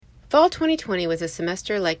Fall 2020 was a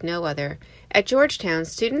semester like no other. At Georgetown,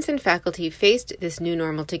 students and faculty faced this new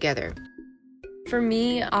normal together. For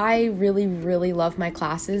me, I really love my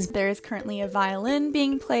classes. There is currently a violin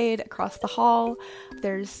being played across the hall.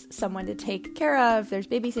 There's someone to take care of. There's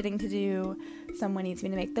babysitting to do. Someone needs me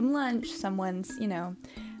to make them lunch. Someone's,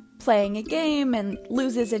 playing a game and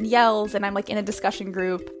loses and yells, and I'm in a discussion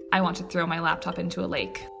group. I want to throw my laptop into a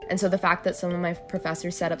lake. And so the fact that some of my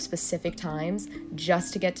professors set up specific times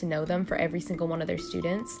just to get to know them for every single one of their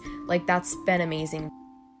students, that's been amazing.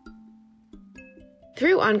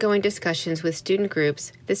 Through ongoing discussions with student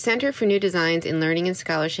groups, the Center for New Designs in Learning and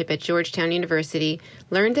Scholarship at Georgetown University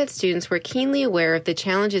learned that students were keenly aware of the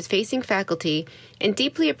challenges facing faculty and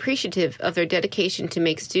deeply appreciative of their dedication to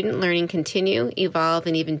make student learning continue, evolve,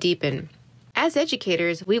 and even deepen. As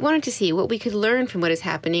educators, we wanted to see what we could learn from what is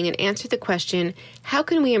happening and answer the question, how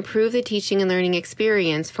can we improve the teaching and learning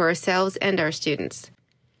experience for ourselves and our students?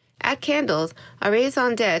 At Candles, our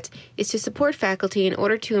raison d'etre is to support faculty in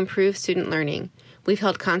order to improve student learning. We've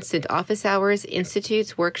held constant office hours,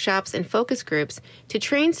 institutes, workshops, and focus groups to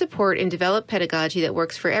train, support, and develop pedagogy that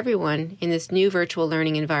works for everyone in this new virtual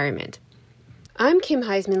learning environment. I'm Kim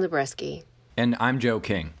Heisman-Libreski. And I'm Joe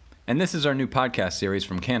King. And this is our new podcast series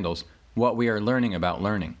from Candles, What We Are Learning About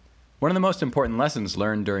Learning. One of the most important lessons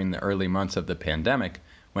learned during the early months of the pandemic,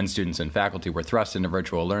 when students and faculty were thrust into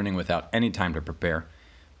virtual learning without any time to prepare,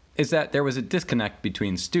 is that there was a disconnect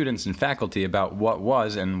between students and faculty about what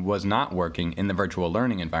was and was not working in the virtual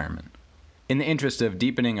learning environment. In the interest of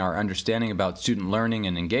deepening our understanding about student learning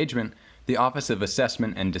and engagement, the Office of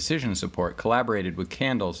Assessment and Decision Support collaborated with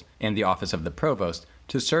Candles and the Office of the Provost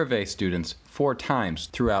to survey students 4 times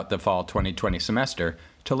throughout the fall 2020 semester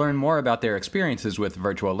to learn more about their experiences with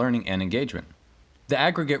virtual learning and engagement. The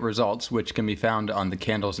aggregate results, which can be found on the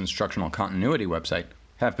Candles Instructional Continuity website,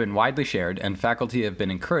 have been widely shared, and faculty have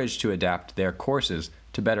been encouraged to adapt their courses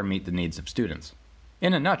to better meet the needs of students.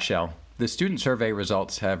 In a nutshell, the student survey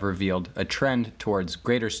results have revealed a trend towards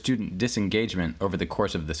greater student disengagement over the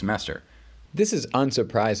course of the semester. This is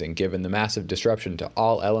unsurprising given the massive disruption to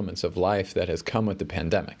all elements of life that has come with the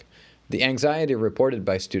pandemic. The anxiety reported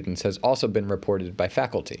by students has also been reported by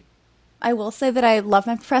faculty. I will say that I love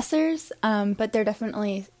my professors, but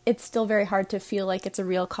it's still very hard to feel like it's a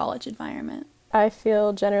real college environment. I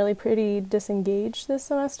feel generally pretty disengaged this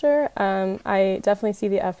semester. I definitely see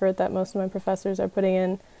the effort that most of my professors are putting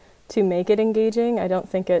in to make it engaging. I don't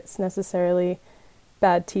think it's necessarily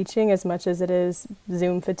bad teaching as much as it is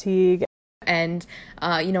Zoom fatigue. And,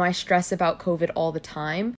 I stress about COVID all the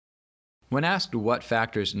time. When asked what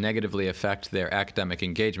factors negatively affect their academic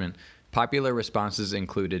engagement, popular responses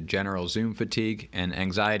included general Zoom fatigue and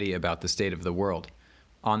anxiety about the state of the world.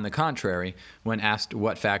 On the contrary, when asked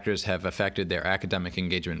what factors have affected their academic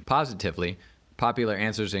engagement positively, popular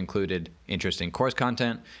answers included interest in course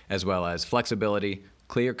content, as well as flexibility,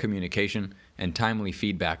 clear communication, and timely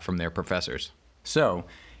feedback from their professors. So,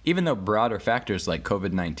 even though broader factors like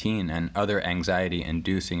COVID-19 and other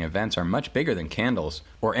anxiety-inducing events are much bigger than Candles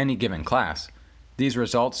or any given class, these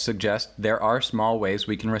results suggest there are small ways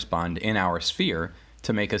we can respond in our sphere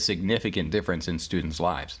to make a significant difference in students'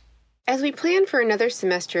 lives. As we plan for another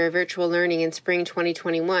semester of virtual learning in spring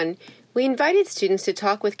 2021, we invited students to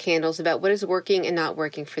talk with Candles about what is working and not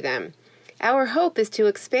working for them. Our hope is to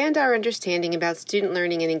expand our understanding about student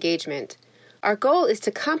learning and engagement. Our goal is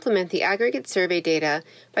to complement the aggregate survey data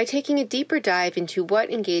by taking a deeper dive into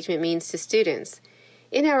what engagement means to students.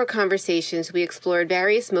 In our conversations, we explored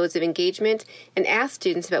various modes of engagement and asked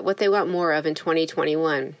students about what they want more of in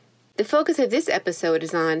 2021. The focus of this episode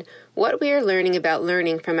is on what we are learning about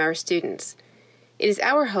learning from our students. It is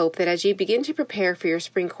our hope that as you begin to prepare for your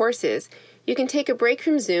spring courses, you can take a break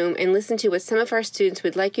from Zoom and listen to what some of our students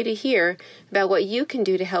would like you to hear about what you can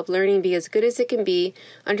do to help learning be as good as it can be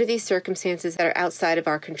under these circumstances that are outside of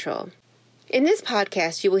our control. In this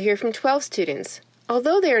podcast, you will hear from 12 students.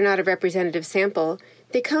 Although they are not a representative sample,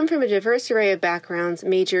 they come from a diverse array of backgrounds,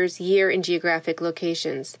 majors, year, and geographic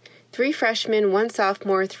locations. 3 freshmen, 1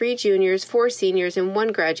 sophomore, 3 juniors, 4 seniors, and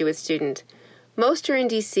 1 graduate student. Most are in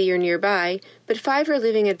D.C. or nearby, but 5 are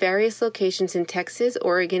living at various locations in Texas,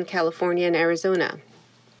 Oregon, California, and Arizona.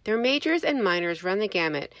 Their majors and minors run the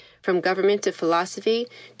gamut, from government to philosophy,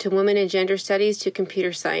 to women and gender studies to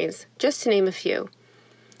computer science, just to name a few.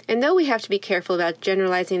 And though we have to be careful about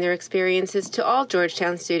generalizing their experiences to all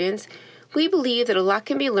Georgetown students, we believe that a lot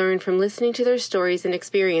can be learned from listening to their stories and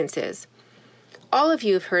experiences. All of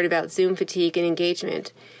you have heard about Zoom fatigue and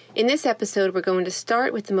engagement. In this episode, we're going to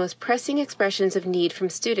start with the most pressing expressions of need from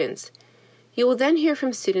students. You will then hear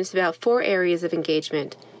from students about 4 areas of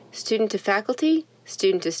engagement: student to faculty,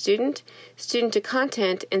 student to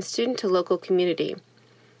content, and student to local community.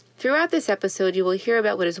 Throughout this episode, you will hear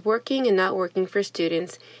about what is working and not working for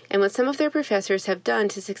students and what some of their professors have done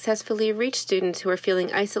to successfully reach students who are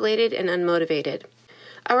feeling isolated and unmotivated.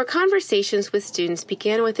 Our conversations with students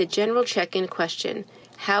began with a general check-in question: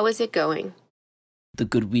 how is it going? The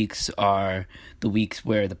good weeks are the weeks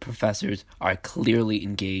where the professors are clearly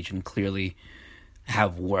engaged and clearly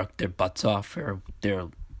have worked their butts off for their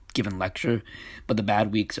given lecture. But the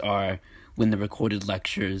bad weeks are when the recorded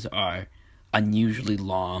lectures are unusually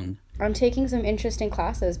long. I'm taking some interesting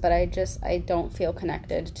classes, but I don't feel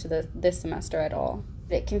connected to this semester at all.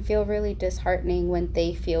 It can feel really disheartening when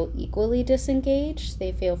they feel equally disengaged.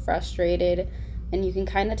 They feel frustrated, and you can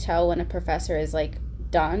kind of tell when a professor is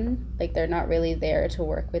done, they're not really there to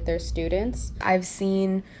work with their students. I've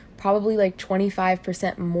seen probably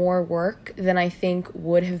 25% more work than I think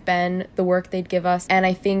would have been the work they'd give us. And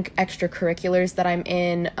I think extracurriculars that I'm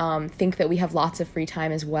in think that we have lots of free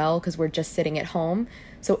time as well because we're just sitting at home.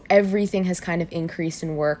 So everything has kind of increased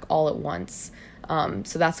in work all at once.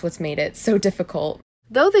 So that's what's made it so difficult.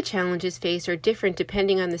 Though the challenges faced are different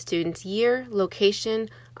depending on the student's year, location,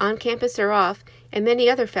 on campus or off, and many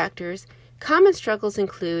other factors, common struggles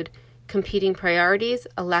include competing priorities,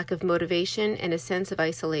 a lack of motivation, and a sense of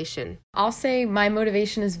isolation. I'll say my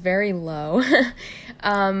motivation is very low,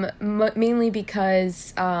 mainly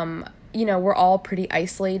because, we're all pretty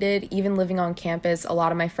isolated. Even living on campus, a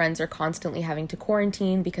lot of my friends are constantly having to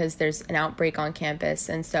quarantine because there's an outbreak on campus.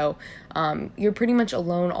 And so you're pretty much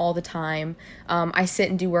alone all the time. I sit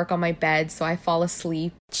and do work on my bed, so I fall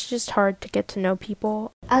asleep. It's just hard to get to know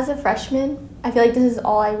people. As a freshman, I feel like this is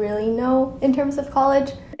all I really know in terms of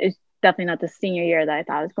college. It's definitely not the senior year that I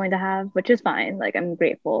thought I was going to have, which is fine. I'm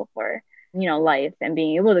grateful for, life and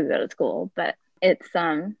being able to go to school, but it's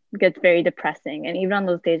gets very depressing. And even on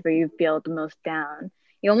those days where you feel the most down,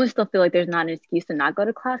 you almost still feel like there's not an excuse to not go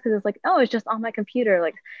to class because it's it's just on my computer.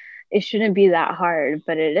 It shouldn't be that hard,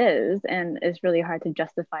 but it is. And it's really hard to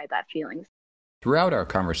justify that feeling. Throughout our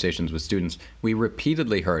conversations with students, we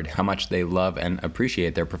repeatedly heard how much they love and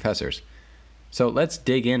appreciate their professors. So let's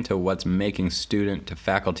dig into what's making student to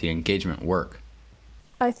faculty engagement work.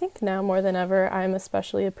 I think now more than ever, I'm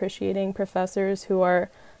especially appreciating professors who are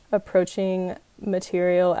approaching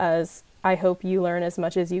material as, I hope you learn as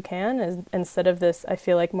much as you can, instead of this, I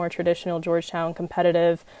feel more traditional Georgetown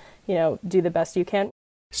competitive, do the best you can.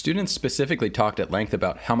 Students specifically talked at length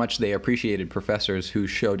about how much they appreciated professors who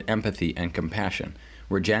showed empathy and compassion,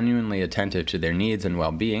 were genuinely attentive to their needs and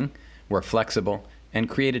well-being, were flexible, and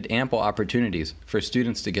created ample opportunities for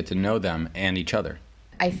students to get to know them and each other.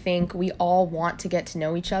 I think we all want to get to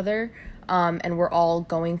know each other, and we're all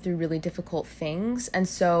going through really difficult things. And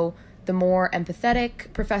so the more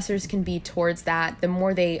empathetic professors can be towards that, the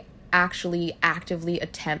more they actually actively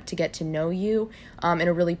attempt to get to know you in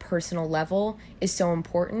a really personal level is so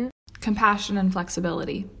important. Compassion and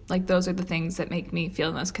flexibility, those are the things that make me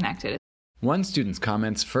feel most connected. One student's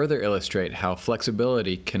comments further illustrate how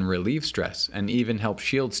flexibility can relieve stress and even help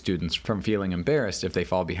shield students from feeling embarrassed if they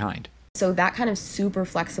fall behind. So that kind of super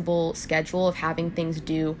flexible schedule of having things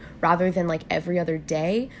due rather than every other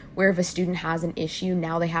day, where if a student has an issue,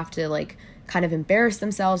 now they have to kind of embarrass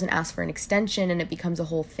themselves and ask for an extension and it becomes a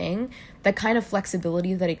whole thing. The kind of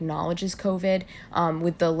flexibility that acknowledges COVID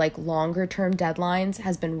with the longer term deadlines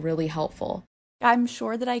has been really helpful. I'm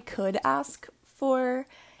sure that I could ask for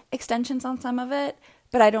extensions on some of it,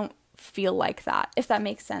 but I don't feel like that, if that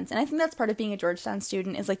makes sense. And I think that's part of being a Georgetown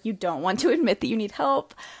student is you don't want to admit that you need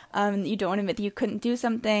help. You don't want to admit that you couldn't do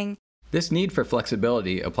something. This need for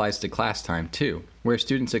flexibility applies to class time too, where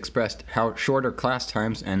students expressed how shorter class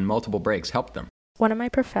times and multiple breaks helped them. One of my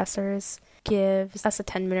professors gives us a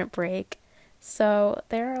 10-minute break. So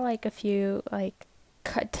there are a few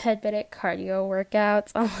 10-minute cardio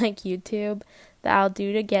workouts on YouTube that I'll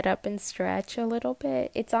do to get up and stretch a little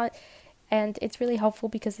bit. And it's really helpful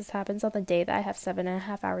because this happens on the day that I have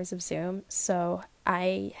 7.5 hours of Zoom. So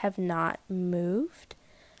I have not moved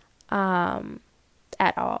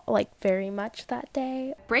at all, very much that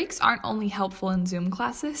day. Breaks aren't only helpful in Zoom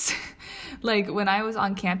classes. When I was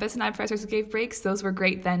on campus and I had professors who gave breaks, those were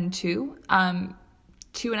great then too.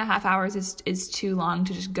 2.5 hours is too long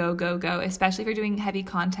to just go, especially if you're doing heavy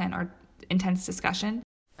content or intense discussion.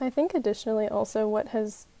 I think additionally also what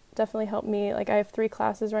has definitely helped me, I have 3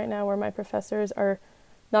 classes right now where my professors are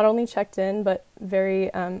not only checked in, but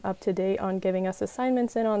very up to date on giving us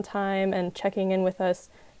assignments in on time and checking in with us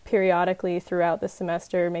periodically throughout the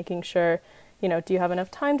semester, making sure, do you have enough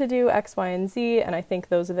time to do X, Y, and Z? And I think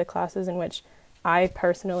those are the classes in which I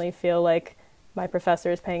personally feel like my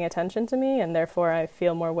professor is paying attention to me, and therefore I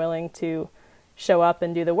feel more willing to show up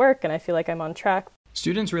and do the work, and I feel like I'm on track.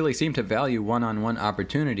 Students really seem to value one-on-one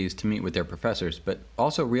opportunities to meet with their professors, but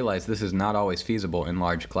also realize this is not always feasible in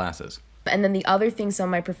large classes. And then the other thing some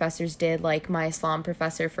of my professors did, like my Islam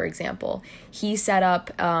professor, for example, he set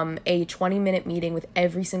up a 20-minute meeting with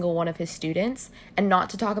every single one of his students, and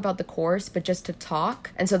not to talk about the course, but just to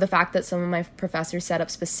talk. And so the fact that some of my professors set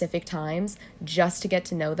up specific times just to get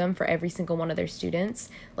to know them for every single one of their students,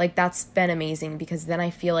 like that's been amazing, because then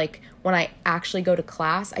I feel like when I actually go to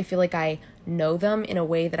class, I feel like I know them in a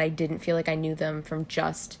way that I didn't feel like I knew them from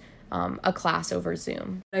just a class over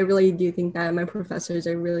Zoom. I really do think that my professors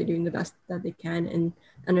are really doing the best that they can and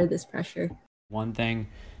under this pressure. One thing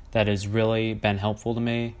that has really been helpful to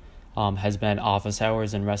me has been office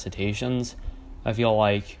hours and recitations. I feel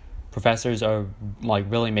like professors are like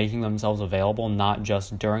really making themselves available, not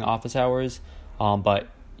just during office hours, but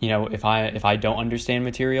if I don't understand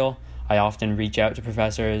material, I often reach out to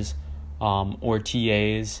professors or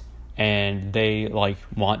TAs, and they like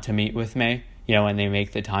want to meet with me. And they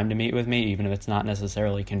make the time to meet with me, even if it's not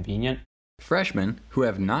necessarily convenient. Freshmen who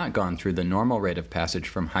have not gone through the normal rate of passage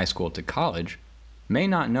from high school to college may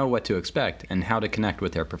not know what to expect and how to connect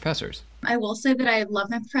with their professors. I will say that I love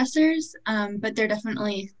my professors, but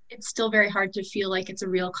it's still very hard to feel like it's a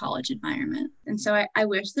real college environment. And so I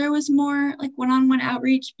wish there was more like one-on-one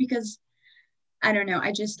outreach, because I don't know,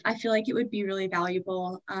 I feel like it would be really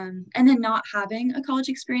valuable. And then not having a college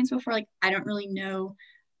experience before, like I don't really know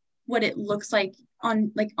what it looks like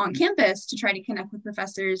on campus to try to connect with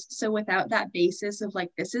professors. So without that basis of like,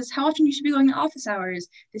 this is how often you should be going to office hours,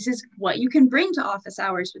 this is what you can bring to office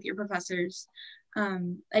hours with your professors,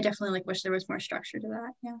 I definitely wish there was more structure to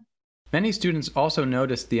that. Yeah. Many students also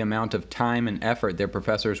noticed the amount of time and effort their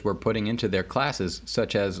professors were putting into their classes,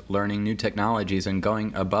 such as learning new technologies and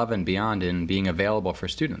going above and beyond in being available for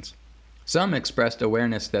students. Some expressed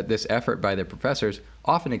awareness that this effort by their professors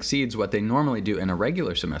often exceeds what they normally do in a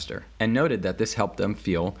regular semester, and noted that this helped them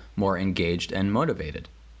feel more engaged and motivated.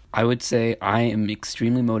 I would say I am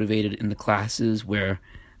extremely motivated in the classes where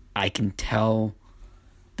I can tell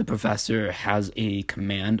the professor has a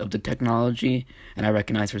command of the technology, and I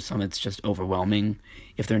recognize for some it's just overwhelming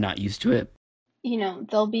if they're not used to it.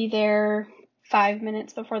 They'll be there 5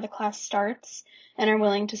 minutes before the class starts and are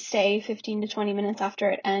willing to stay 15 to 20 minutes after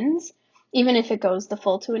it ends, even if it goes the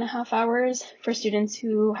full 2.5 hours for students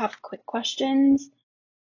who have quick questions.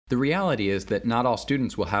 The reality is that not all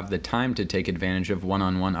students will have the time to take advantage of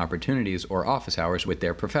one-on-one opportunities or office hours with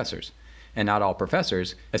their professors. And not all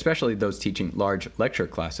professors, especially those teaching large lecture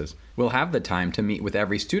classes, will have the time to meet with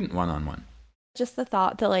every student one-on-one. Just the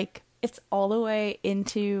thought that it's all the way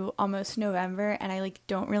into almost November and I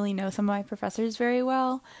don't really know some of my professors very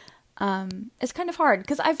well. It's kind of hard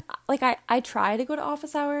because I try to go to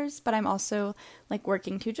office hours, but I'm also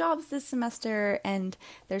working 2 jobs this semester, and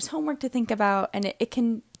there's homework to think about, and it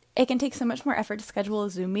can take so much more effort to schedule a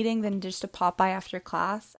Zoom meeting than just to pop by after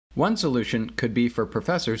class. One solution could be for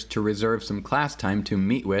professors to reserve some class time to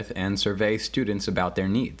meet with and survey students about their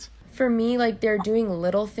needs. For me, they're doing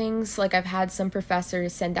little things. I've had some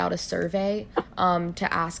professors send out a survey to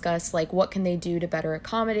ask us, what can they do to better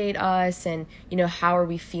accommodate us, and, how are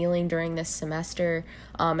we feeling during this semester?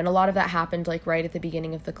 And a lot of that happened, right at the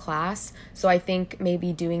beginning of the class. So I think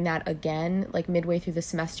maybe doing that again, midway through the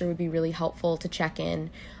semester would be really helpful to check in.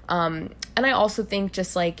 And I also think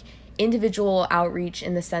just, individual outreach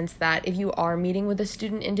in the sense that if you are meeting with a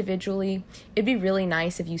student individually, it'd be really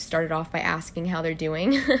nice if you started off by asking how they're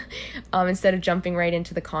doing instead of jumping right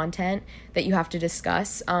into the content that you have to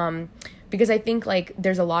discuss. Because I think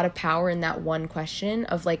there's a lot of power in that one question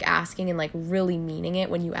of asking and really meaning it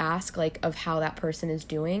when you ask of how that person is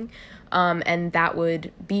doing. And that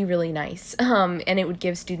would be really nice. And it would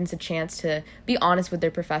give students a chance to be honest with their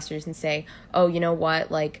professors and say, oh, you know what,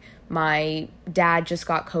 my dad just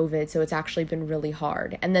got COVID, so it's actually been really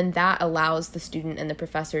hard. And then that allows the student and the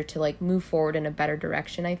professor to move forward in a better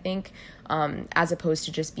direction, I think, as opposed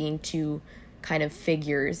to just being 2 kind of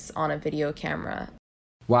figures on a video camera.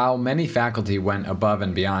 While many faculty went above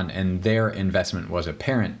and beyond and their investment was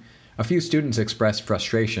apparent, a few students expressed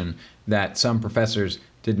frustration that some professors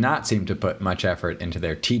did not seem to put much effort into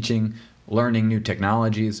their teaching, learning new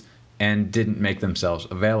technologies, and didn't make themselves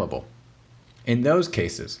available. In those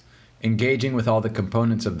cases, engaging with all the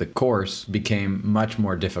components of the course became much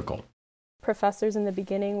more difficult. Professors in the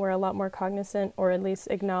beginning were a lot more cognizant, or at least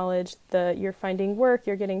acknowledged you're finding work,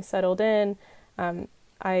 you're getting settled in.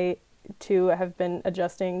 I too have been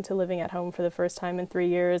adjusting to living at home for the first time in 3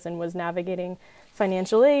 years and was navigating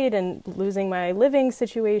financial aid and losing my living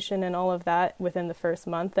situation and all of that within the first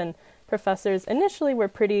month. And professors initially were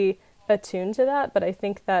pretty attuned to that, but I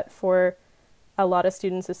think that for a lot of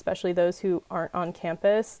students, especially those who aren't on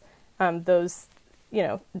campus, those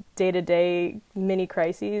day-to-day mini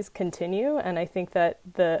crises continue, and I think that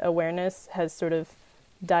the awareness has sort of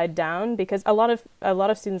died down because a lot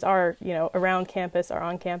of students are around campus, are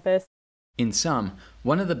on campus. In sum,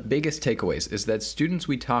 one of the biggest takeaways is that students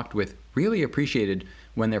we talked with really appreciated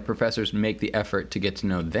when their professors make the effort to get to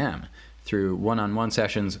know them through one-on-one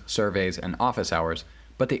sessions, surveys, and office hours,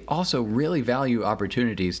 but they also really value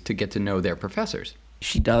opportunities to get to know their professors.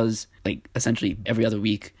 She does, essentially every other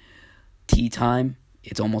week, tea time.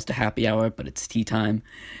 It's almost a happy hour, but it's tea time.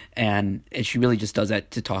 And she really just does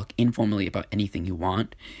that to talk informally about anything you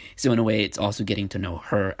want. So in a way, it's also getting to know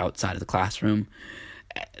her outside of the classroom.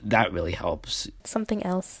 That really helps. Something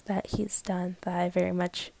else that he's done that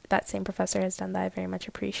that same professor has done that I very much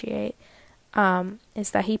appreciate,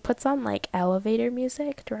 is that he puts on elevator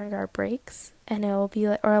music during our breaks, and it'll be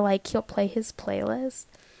he'll play his playlist.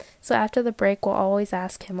 So after the break, we'll always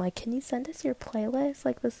ask him can you send us your playlist?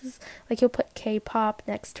 This is he'll put K-pop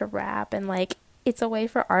next to rap, and it's a way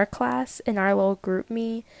for our class and our little group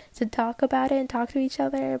me to talk about it and talk to each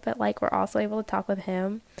other, but we're also able to talk with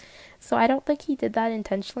him. So I don't think he did that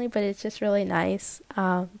intentionally, but it's just really nice,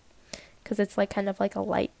 because it's kind of a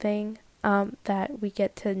light thing, that we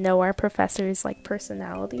get to know our professor's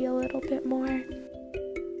personality a little bit more.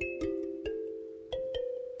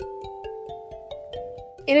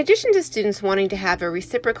 In addition to students wanting to have a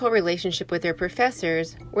reciprocal relationship with their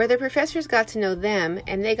professors, where their professors got to know them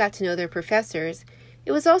and they got to know their professors,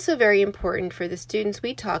 it was also very important for the students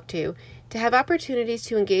we talked to have opportunities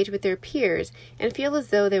to engage with their peers and feel as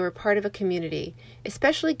though they were part of a community,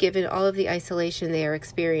 especially given all of the isolation they are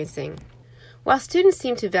experiencing. While students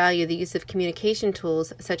seem to value the use of communication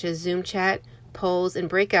tools such as Zoom chat, polls, and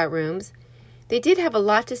breakout rooms, they did have a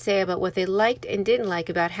lot to say about what they liked and didn't like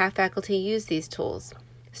about how faculty use these tools.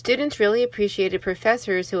 Students really appreciated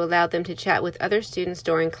professors who allowed them to chat with other students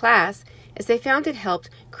during class, as they found it helped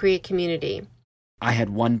create community. I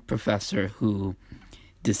had one professor who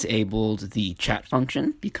disabled the chat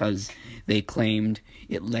function because they claimed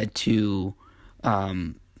it led to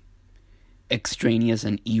extraneous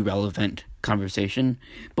and irrelevant conversation.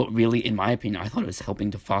 But really, in my opinion, I thought it was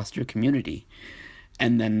helping to foster community.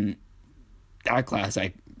 And then that class,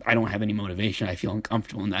 I don't have any motivation. I feel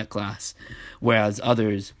uncomfortable in that class. Whereas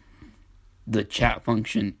others, the chat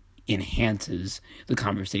function enhances the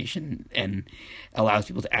conversation and allows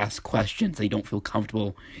people to ask questions they don't feel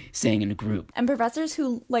comfortable saying in a group. And professors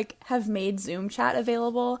who have made Zoom chat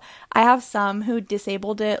available, I have some who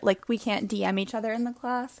disabled it, we can't DM each other in the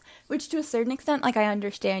class, which to a certain extent, I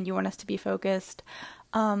understand you want us to be focused,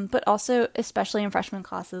 but also, especially in freshman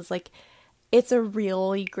classes, it's a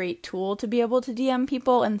really great tool to be able to DM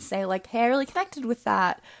people and say hey, I really connected with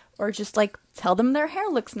that, or just tell them their hair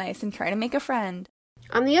looks nice and try to make a friend.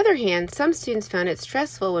 On the other hand, some students found it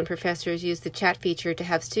stressful when professors used the chat feature to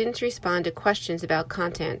have students respond to questions about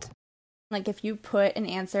content. If you put an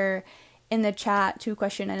answer in the chat to a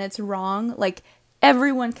question and it's wrong,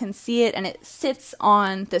 everyone can see it and it sits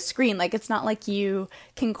on the screen. It's not you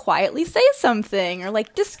can quietly say something or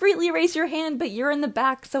discreetly raise your hand, but you're in the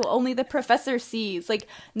back so only the professor sees.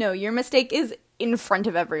 No, your mistake is in front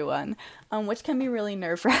of everyone, which can be really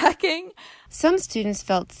nerve-wracking. Some students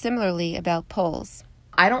felt similarly about polls.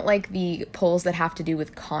 I don't like the polls that have to do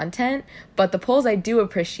with content, but the polls I do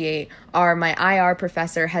appreciate are my IR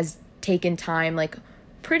professor has taken time,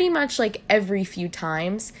 pretty much every few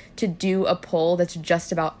times to do a poll that's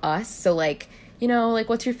just about us. So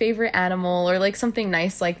what's your favorite animal, or something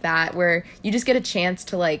nice like that, where you just get a chance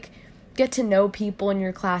to get to know people in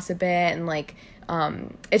your class a bit, and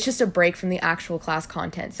it's just a break from the actual class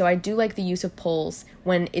content. So I do like the use of polls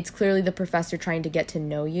when it's clearly the professor trying to get to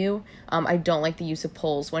know you. I don't like the use of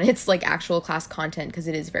polls when it's actual class content, because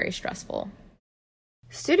it is very stressful.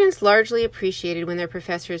 Students largely appreciated when their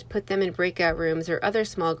professors put them in breakout rooms or other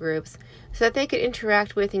small groups so that they could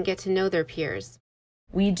interact with and get to know their peers.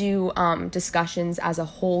 We do discussions as a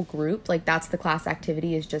whole group. That's the class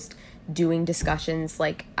activity, is just doing discussions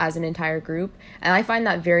as an entire group. And I find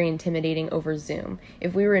that very intimidating over Zoom.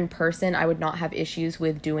 If we were in person, I would not have issues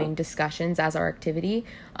with doing discussions as our activity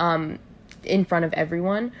in front of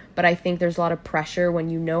everyone. But I think there's a lot of pressure when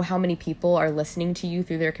you know how many people are listening to you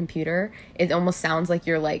through their computer. It almost sounds like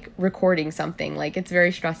you're recording something. It's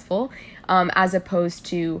very stressful, as opposed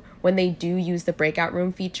to when they do use the breakout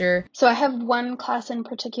room feature. So I have one class in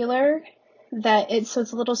particular that it's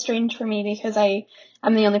a little strange for me because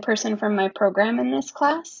I'm the only person from my program in this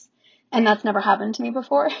class, and that's never happened to me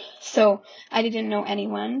before. So I didn't know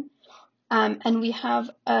anyone. And we have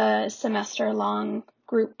a semester-long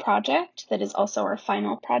group project that is also our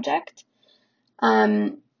final project.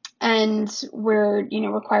 And we're,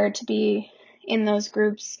 required to be in those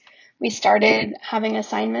groups. We started having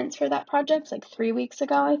assignments for that project like 3 weeks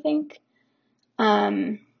ago, I think.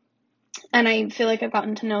 And I feel like I've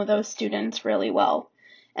gotten to know those students really well.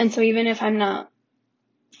 And so even if I'm not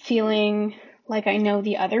feeling like I know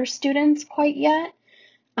the other students quite yet,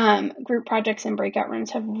 group projects and breakout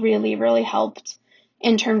rooms have really, really helped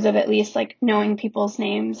in terms of at least like knowing people's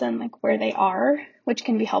names and like where they are, which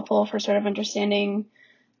can be helpful for sort of understanding,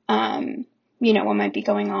 what might be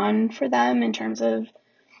going on for them in terms of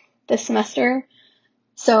this semester.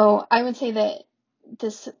 So I would say that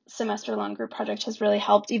this semester long group project has really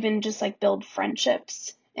helped even just like build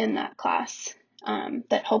friendships in that class,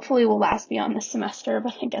 that hopefully will last beyond this semester,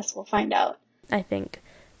 but I guess we'll find out. I think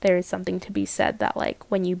there is something to be said that like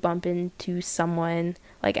when you bump into someone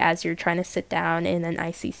like as you're trying to sit down in an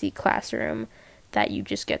ICC classroom, that you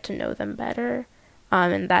just get to know them better,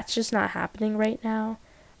 and that's just not happening right now.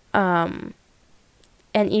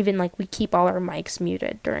 And even like we keep all our mics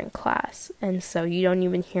muted during class, and so you don't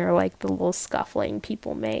even hear like the little scuffling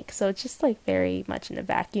people make, so it's just like very much in a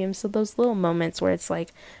vacuum. So those little moments where it's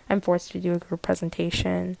like I'm forced to do a group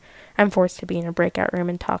presentation, I'm forced to be in a breakout room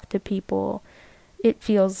and talk to people, it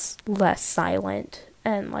feels less silent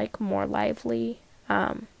and like more lively,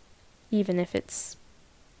 even if it's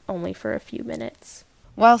only for a few minutes.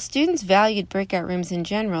 While students valued breakout rooms in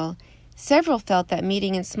general, several felt that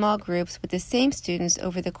meeting in small groups with the same students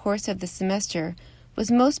over the course of the semester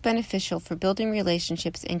was most beneficial for building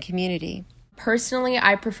relationships and community. Personally,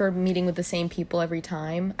 I prefer meeting with the same people every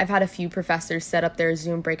time. I've had a few professors set up their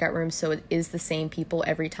Zoom breakout rooms so it is the same people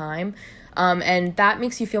every time. And that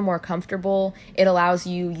makes you feel more comfortable. It allows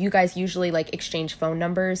you guys usually like exchange phone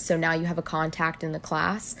numbers, so now you have a contact in the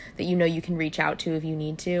class that you can reach out to if you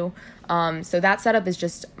need to. So that setup is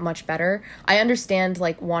just much better. I understand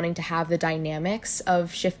like wanting to have the dynamics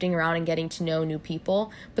of shifting around and getting to know new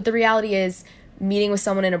people, but the reality is meeting with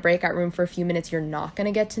someone in a breakout room for a few minutes, you're not going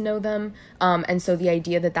to get to know them. And so the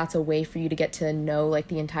idea that that's a way for you to get to know like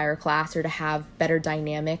the entire class or to have better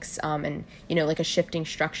dynamics, and like a shifting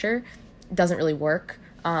structure doesn't really work.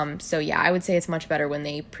 So yeah, I would say it's much better when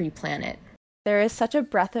they pre-plan it. There is such a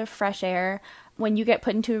breath of fresh air when you get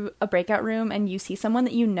put into a breakout room and you see someone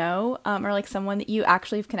that you know, or like someone that you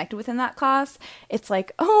actually have connected with in that class. It's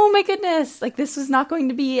like, oh my goodness, like this was not going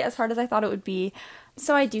to be as hard as I thought it would be.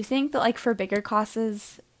 So I do think that like for bigger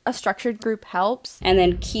classes, a structured group helps. And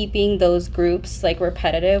then keeping those groups like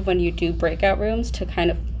repetitive when you do breakout rooms to kind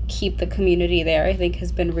of keep the community there, I think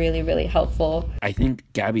has been really, really helpful. I think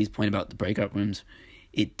Gabby's point about the breakout rooms,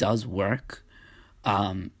 it does work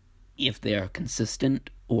if they are consistent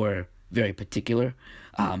or very particular.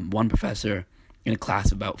 One professor in a class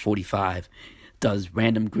of about 45 does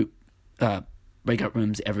random group breakout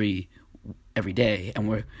rooms every day,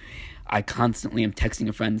 and I constantly am texting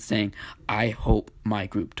a friend saying, I hope my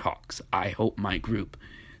group talks. I hope my group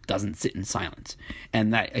doesn't sit in silence.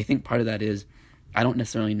 And that, I think part of that is I don't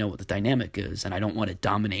necessarily know what the dynamic is, and I don't want to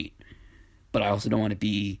dominate, but I also don't want to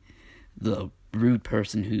be the rude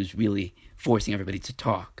person who's really forcing everybody to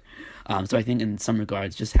talk. So I think in some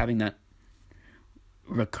regards, just having that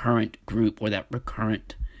recurrent group or that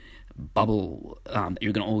recurrent bubble that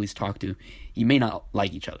you're going to always talk to, you may not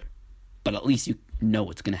like each other, but at least you know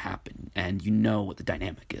what's going to happen and you know what the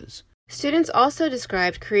dynamic is. Students also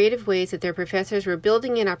described creative ways that their professors were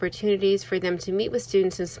building in opportunities for them to meet with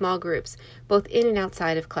students in small groups, both in and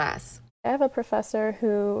outside of class. I have a professor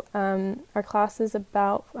who, our class is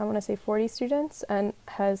about, 40 students, and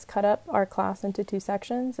has cut up our class into 2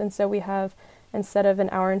 sections. And so we have, instead of an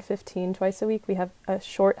hour and 15 twice a week, we have a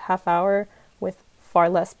short half hour with far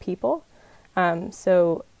less people.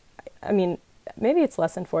 So, I mean, maybe it's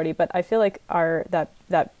less than 40, but I feel like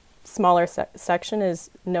that smaller section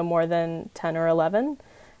is no more than 10 or 11.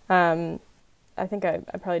 I think I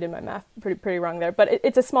probably did my math pretty wrong there, but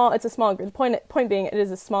it's a small group. Point being, it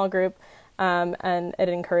is a small group, and it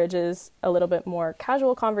encourages a little bit more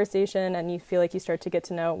casual conversation, and you feel like you start to get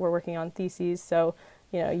to know. We're working on theses, so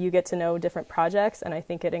you get to know different projects, and I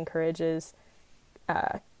think it encourages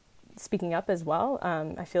speaking up as well.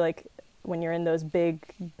 I feel like when you're in those big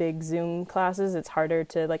Zoom classes, it's harder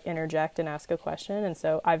to like interject and ask a question, and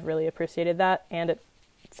so I've really appreciated that, and it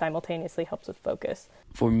simultaneously helps with focus.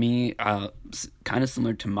 For me, kind of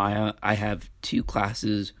similar to Maya, I have 2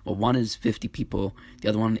 classes. Well, one is 50 people. The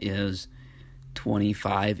other one is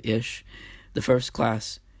 25-ish. The first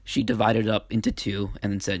class, she divided up into 2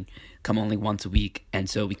 and then said, come only once a week. And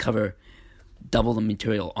so we cover double the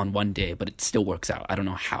material on one day, but it still works out. I don't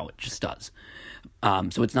know how, it just does.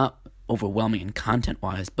 So it's not overwhelming in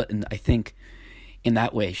content-wise, but I think in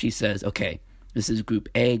that way she says, okay, This is group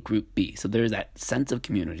A, group B. So there's that sense of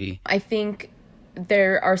community. I think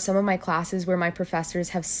there are some of my classes where my professors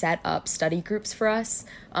have set up study groups for us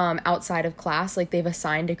outside of class. Like they've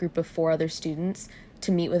assigned a group of 4 other students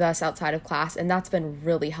to meet with us outside of class. And that's been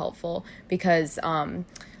really helpful because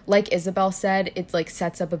like Isabel said, it like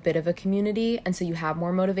sets up a bit of a community. And so you have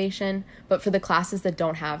more motivation. But for the classes that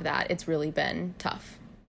don't have that, it's really been tough.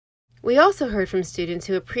 We also heard from students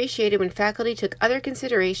who appreciated when faculty took other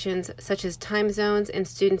considerations, such as time zones and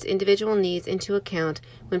students' individual needs, into account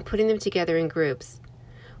when putting them together in groups.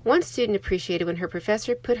 One student appreciated when her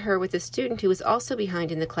professor put her with a student who was also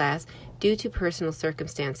behind in the class due to personal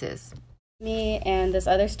circumstances. Me and this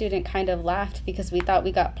other student kind of laughed because we thought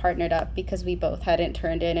we got partnered up because we both hadn't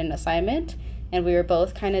turned in an assignment and we were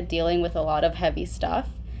both kind of dealing with a lot of heavy stuff.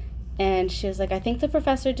 And she was like, I think the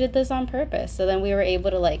professor did this on purpose. So then we were able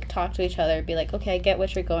to like talk to each other, be like, okay, I get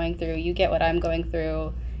what you're going through. You get what I'm going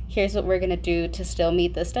through. Here's what we're going to do to still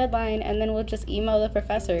meet this deadline. And then we'll just email the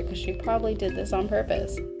professor because she probably did this on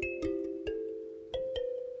purpose.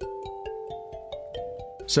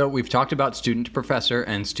 So we've talked about student to professor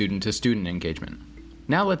and student to student engagement.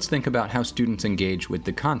 Now let's think about how students engage with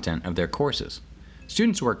the content of their courses.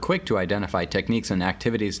 Students were quick to identify techniques and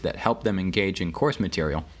activities that help them engage in course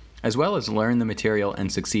material, as well as learn the material and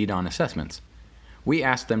succeed on assessments. We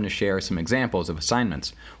asked them to share some examples of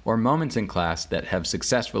assignments or moments in class that have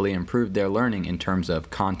successfully improved their learning in terms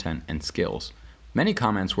of content and skills. Many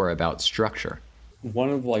comments were about structure.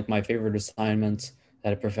 One of like my favorite assignments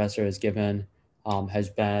that a professor has given has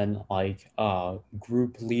been like a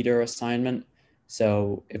group leader assignment.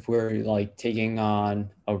 So if we're like taking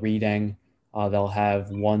on a reading, they'll have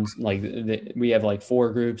one, like we have like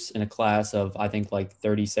 4 groups in a class of, I think like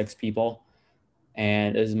 36 people.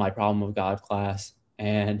 And this is my problem with God class.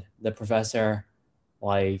 And the professor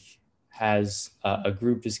like has a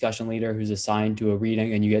group discussion leader who's assigned to a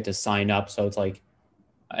reading and you get to sign up. So it's like,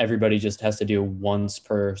 everybody just has to do once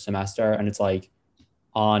per semester. And it's like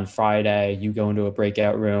on Friday, you go into a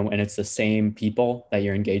breakout room and it's the same people that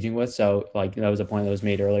you're engaging with. So like that was a point that was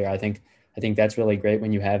made earlier. I think that's really great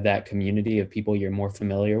when you have that community of people you're more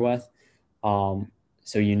familiar with.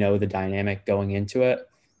 So you know the dynamic going into it.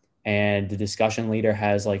 And the discussion leader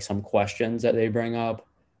has like some questions that they bring up.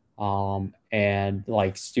 And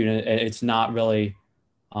like it's not really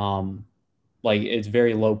like it's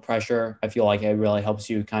very low pressure. I feel like it really helps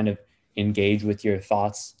you kind of engage with your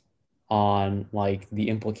thoughts on like the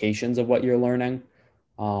implications of what you're learning.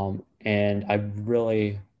 And I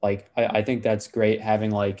really like, I think that's great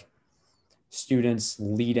having like students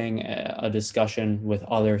leading a discussion with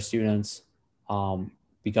other students,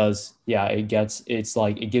 because it gives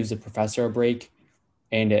the professor a break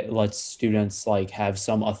and it lets students like have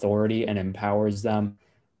some authority and empowers them,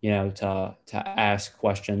 to ask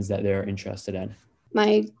questions that they're interested in.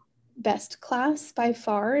 My best class by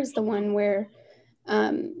far is the one where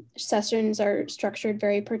sessions are structured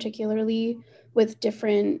very particularly with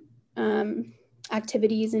different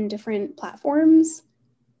activities and different platforms.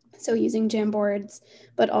 So using Jamboards,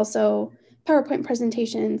 but also PowerPoint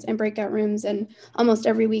presentations and breakout rooms. And almost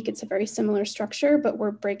every week it's a very similar structure, but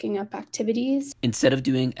we're breaking up activities. Instead of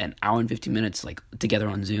doing an hour and 50 minutes like together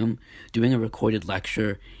on Zoom, doing a recorded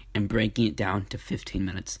lecture and breaking it down to 15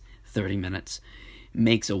 minutes, 30 minutes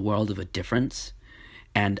makes a world of a difference.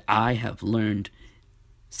 And I have learned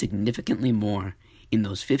significantly more in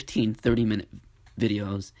those 15, 30-minute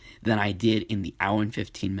videos than I did in the hour and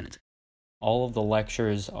 15 minutes. All of the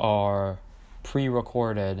lectures are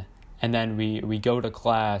pre-recorded, and then we go to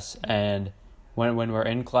class, and when we're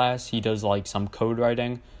in class, he does like some code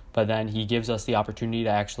writing, but then he gives us the opportunity to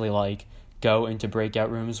actually like go into breakout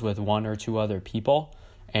rooms with 1 or 2 other people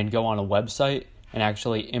and go on a website and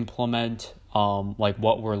actually implement like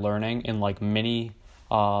what we're learning in like mini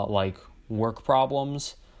like work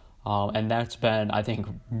problems. And that's been, I think,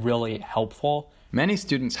 really helpful. Many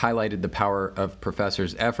students highlighted the power of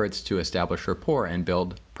professors' efforts to establish rapport and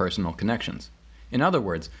build personal connections. In other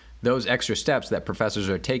words, those extra steps that professors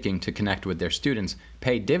are taking to connect with their students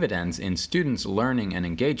pay dividends in students' learning and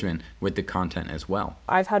engagement with the content as well.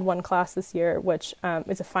 I've had one class this year which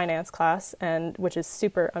is a finance class, and which is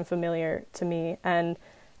super unfamiliar to me. And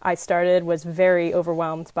I was very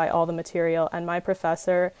overwhelmed by all the material, and my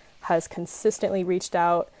professor has consistently reached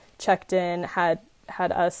out, checked in, had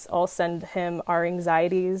us all send him our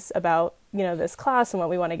anxieties about, this class and what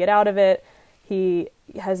we want to get out of it. He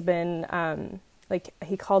has been,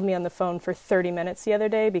 he called me on the phone for 30 minutes the other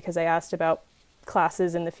day because I asked about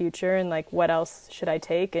classes in the future and what else should I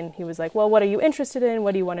take? And he was like, well, what are you interested in?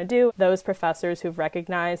 What do you want to do? Those professors who've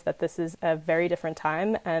recognized that this is a very different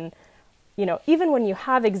time and, even when you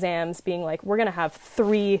have exams, being like, we're going to have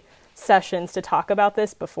 3 sessions to talk about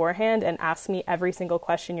this beforehand and ask me every single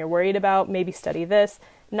question you're worried about, maybe study this,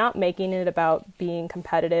 not making it about being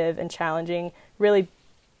competitive and challenging, really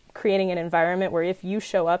creating an environment where if you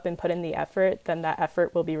show up and put in the effort, then that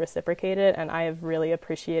effort will be reciprocated. And I have really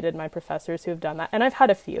appreciated my professors who have done that. And I've had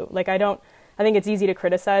a few. I think it's easy to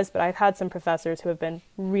criticize, but I've had some professors who have been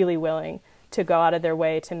really willing to go out of their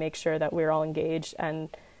way to make sure that we're all engaged and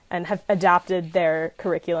have adapted their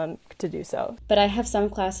curriculum to do so. But I have some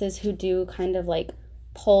classes who do kind of like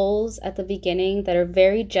polls at the beginning that are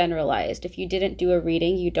very generalized. If you didn't do a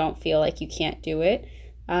reading, you don't feel like you can't do it,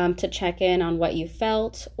 to check in on what you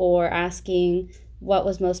felt, or asking what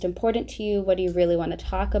was most important to you, what do you really want to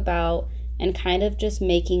talk about, and kind of just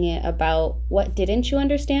making it about what didn't you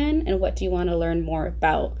understand and what do you want to learn more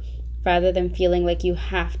about, rather than feeling like you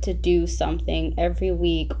have to do something every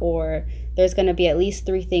week, or there's going to be at least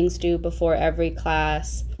 3 things due before every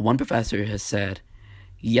class. One professor has said,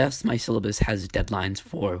 yes, my syllabus has deadlines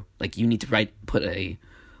for, like, you need to put a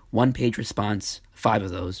 1-page response, 5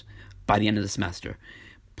 of those, by the end of the semester.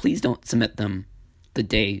 Please don't submit them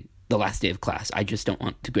the last day of class. I just don't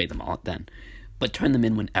want to grade them all then. But turn them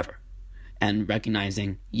in whenever. And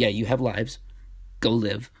recognizing, yeah, you have lives. Go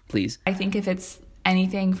live, please. I think if it's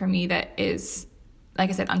anything for me that is, like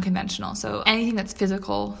I said, unconventional. So anything that's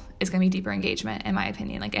physical is going to be deeper engagement, in my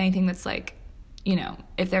opinion. Like anything that's like,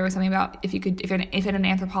 if there was something about, if in an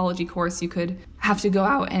anthropology course, you could have to go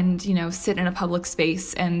out and, sit in a public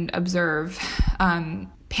space and observe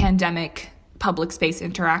pandemic public space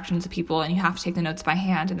interactions with people, and you have to take the notes by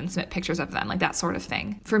hand and then submit pictures of them, like that sort of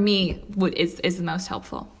thing. For me, is the most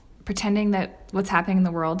helpful. Pretending that what's happening in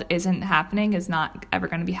the world isn't happening is not ever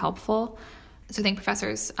going to be helpful. So I think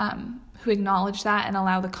professors who acknowledge that and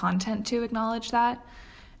allow the content to acknowledge that,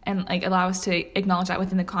 and like allow us to acknowledge that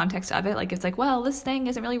within the context of it. Like it's like, well, this thing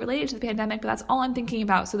isn't really related to the pandemic, but that's all I'm thinking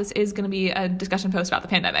about. So this is going to be a discussion post about the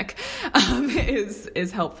pandemic.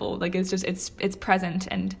 Is helpful. Like it's present,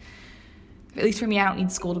 and at least for me, I don't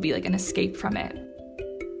need school to be like an escape from it.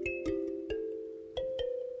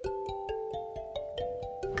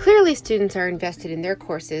 Clearly, students are invested in their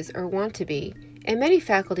courses, or want to be, and many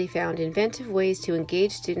faculty found inventive ways to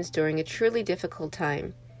engage students during a truly difficult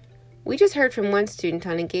time. We just heard from one student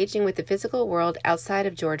on engaging with the physical world outside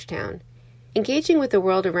of Georgetown. Engaging with the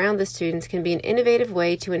world around the students can be an innovative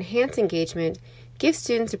way to enhance engagement, give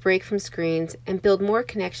students a break from screens, and build more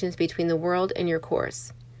connections between the world and your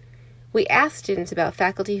course. We asked students about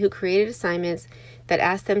faculty who created assignments that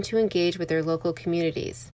asked them to engage with their local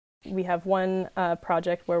communities. We have one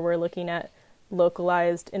project where we're looking at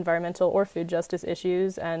localized environmental or food justice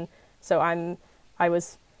issues, and so I'm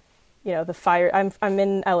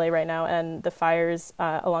in LA right now, and the fires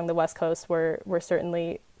along the West Coast were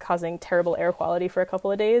certainly causing terrible air quality for a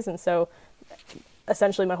couple of days, and so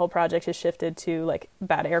essentially my whole project has shifted to like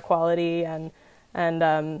bad air quality and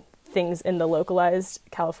things in the localized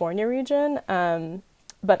California region,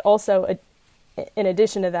 but also in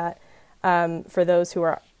addition to that, for those who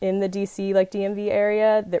are in the DC, like DMV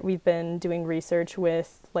area, that we've been doing research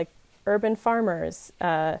with like urban farmers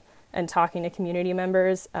and talking to community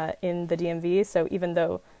members in the DMV. So even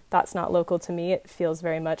though that's not local to me, it feels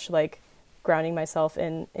very much like grounding myself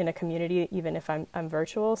in a community, even if I'm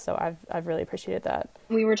virtual. So I've really appreciated that.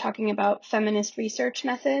 We were talking about feminist research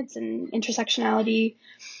methods and intersectionality,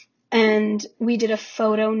 and we did a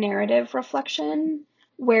photo narrative reflection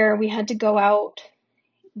where we had to go out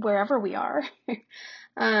wherever we are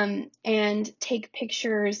and take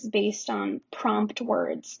pictures based on prompt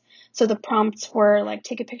words. So the prompts were like,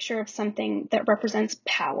 take a picture of something that represents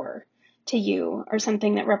power to you, or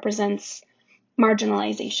something that represents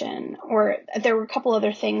marginalization, or there were a couple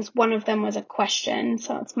other things. One of them was a question,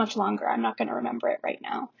 so it's much longer. I'm not going to remember it right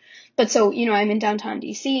now. But so, I'm in downtown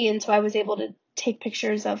DC, and so I was able to take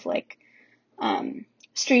pictures of like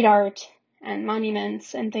street art and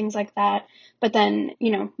monuments and things like that. But then,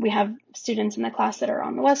 we have students in the class that are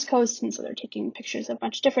on the West Coast, and so they're taking pictures of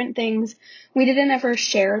much different things. We didn't ever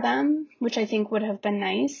share them, which I think would have been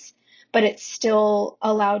nice, but it still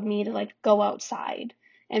allowed me to like go outside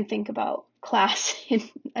and think about class in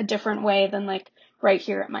a different way than like right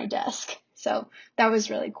here at my desk. So that was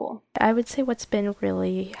really cool. I would say what's been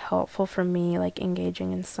really helpful for me, like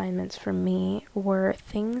engaging in assignments for me, were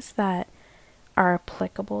things that are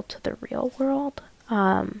applicable to the real world.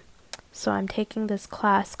 So I'm taking this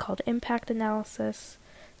class called Impact Analysis.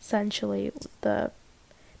 Essentially, the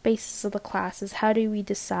basis of the class is how do we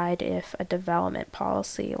decide if a development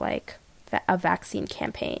policy like a vaccine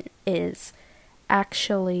campaign is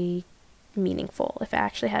actually meaningful, if it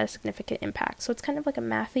actually had a significant impact. So it's kind of like a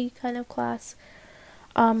mathy kind of class.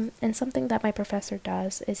 And something that my professor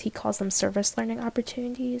does is he calls them service learning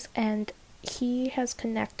opportunities, and he has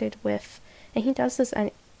connected with, and he does this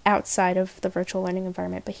outside of the virtual learning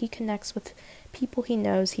environment, but he connects with people he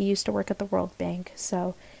knows. He used to work at the World Bank,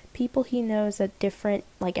 so people he knows at different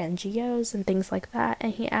like NGOs and things like that,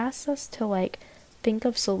 and he asks us to like think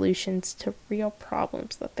of solutions to real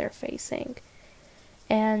problems that they're facing.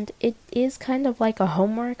 And it is kind of like a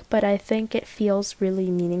homework, but I think it feels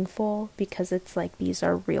really meaningful because it's like these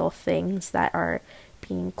are real things that are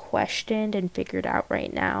being questioned and figured out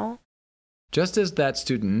right now. Just as that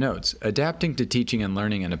student notes, adapting to teaching and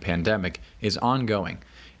learning in a pandemic is ongoing,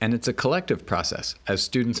 and it's a collective process as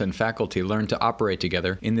students and faculty learn to operate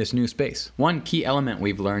together in this new space. One key element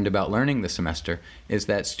we've learned about learning this semester is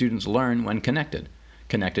that students learn when connected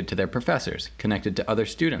to their professors, connected to other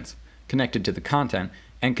students, connected to the content,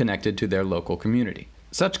 and connected to their local community.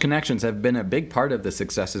 Such connections have been a big part of the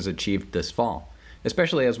successes achieved this fall.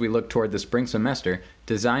 Especially as we look toward the spring semester,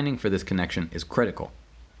 designing for this connection is critical.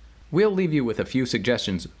 We'll leave you with a few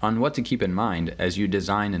suggestions on what to keep in mind as you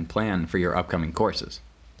design and plan for your upcoming courses.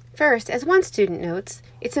 First, as one student notes,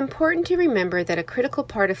 it's important to remember that a critical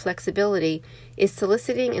part of flexibility is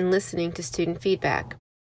soliciting and listening to student feedback.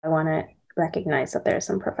 I want to recognize that there are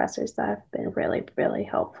some professors that have been really, really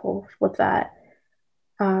helpful with that.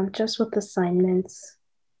 Just with assignments,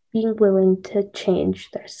 being willing to change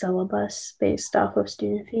their syllabus based off of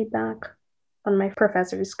student feedback. One of my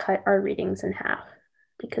professors cut our readings in half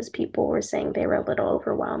because people were saying they were a little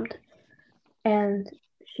overwhelmed. And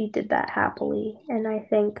she did that happily. And I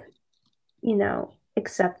think,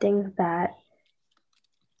 accepting that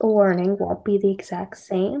learning won't be the exact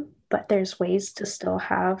same, but there's ways to still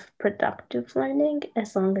have productive learning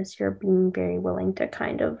as long as you're being very willing to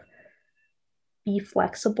kind of be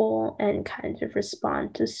flexible and kind of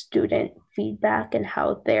respond to student feedback and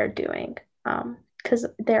how they're doing. Because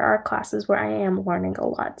there are classes where I am learning a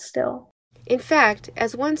lot still. In fact,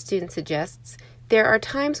 as one student suggests, there are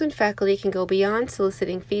times when faculty can go beyond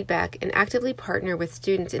soliciting feedback and actively partner with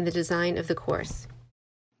students in the design of the course.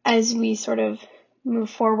 As we sort of move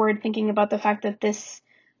forward, thinking about the fact that this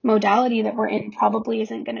modality that we're in probably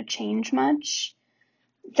isn't going to change much,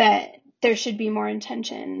 that there should be more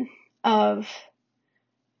intention of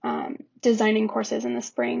designing courses in the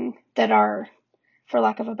spring that are, for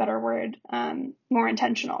lack of a better word, more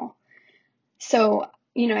intentional. So,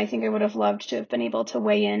 I think I would have loved to have been able to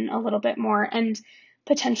weigh in a little bit more, and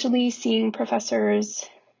potentially seeing professors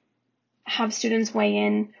have students weigh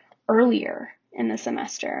in earlier in the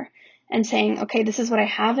semester and saying, okay, this is what I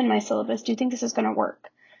have in my syllabus. Do you think this is going to work?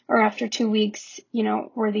 Or after 2 weeks,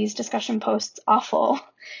 were these discussion posts awful?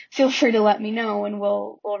 Feel free to let me know and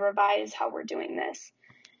we'll revise how we're doing this.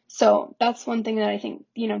 So that's one thing that I think,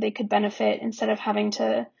 they could benefit instead of having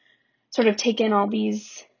to sort of take in all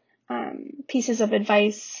these pieces of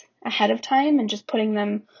advice ahead of time and just putting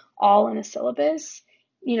them all in a syllabus.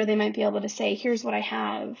 They might be able to say, here's what I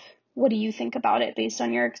have. What do you think about it based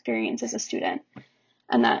on your experience as a student?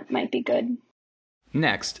 And that might be good.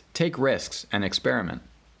 Next, take risks and experiment,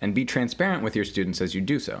 and be transparent with your students as you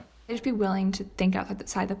do so. Just be willing to think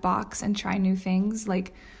outside the box and try new things.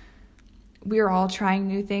 Like, we're all trying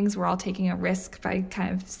new things. We're all taking a risk by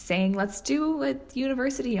kind of saying, let's do a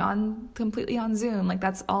university completely on Zoom. Like,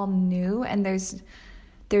 that's all new. And there's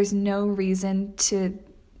no reason to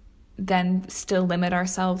then still limit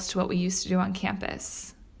ourselves to what we used to do on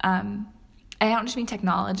campus. I don't just mean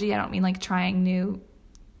technology. I don't mean like trying new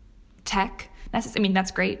tech. I mean, that's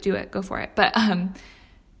great. Do it. Go for it. But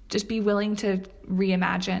just be willing to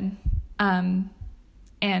reimagine and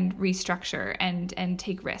restructure and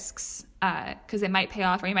take risks. Because it might pay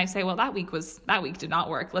off, or you might say, well, that week did not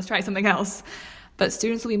work. Let's try something else. But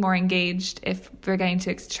students will be more engaged if they're getting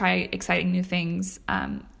to try exciting new things.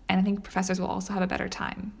 And I think professors will also have a better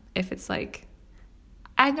time if it's like,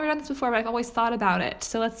 I've never done this before, but I've always thought about it.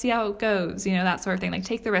 So let's see how it goes, that sort of thing. Like,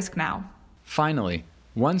 take the risk now. Finally,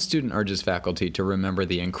 one student urges faculty to remember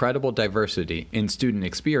the incredible diversity in student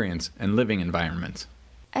experience and living environments.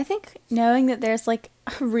 I think knowing that there's like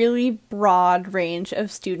a really broad range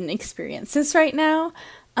of student experiences right now,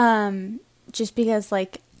 just because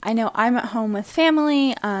like I know I'm at home with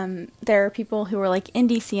family, there are people who are like in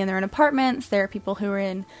DC and they're in apartments, there are people who are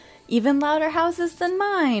in even louder houses than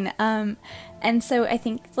mine, and so I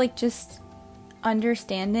think like just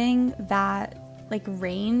understanding that like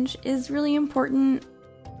range is really important.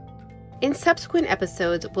 In subsequent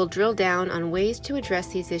episodes, we'll drill down on ways to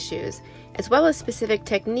address these issues, as well as specific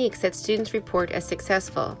techniques that students report as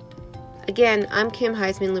successful. Again, I'm Kim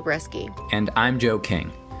Heisman-Lubreski. And I'm Joe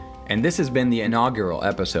King. And this has been the inaugural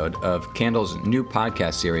episode of Candle's new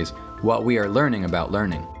podcast series, What We Are Learning About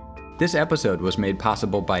Learning. This episode was made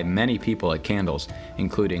possible by many people at Candles,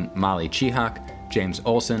 including Molly Chihak, James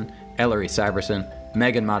Olson, Ellery Syverson,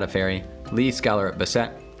 Megan Modafferi, Lee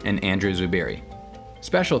Scalar-Bassett, and Andrew Zubiri.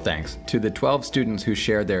 Special thanks to the 12 students who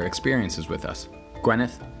shared their experiences with us: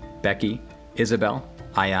 Gwyneth, Becky, Isabel,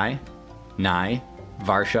 Ai, Nai,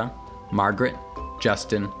 Varsha, Margaret,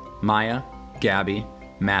 Justin, Maya, Gabby,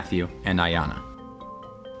 Matthew, and Ayana.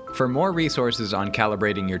 For more resources on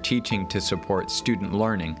calibrating your teaching to support student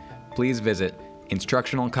learning, please visit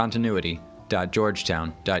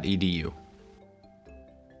instructionalcontinuity.georgetown.edu.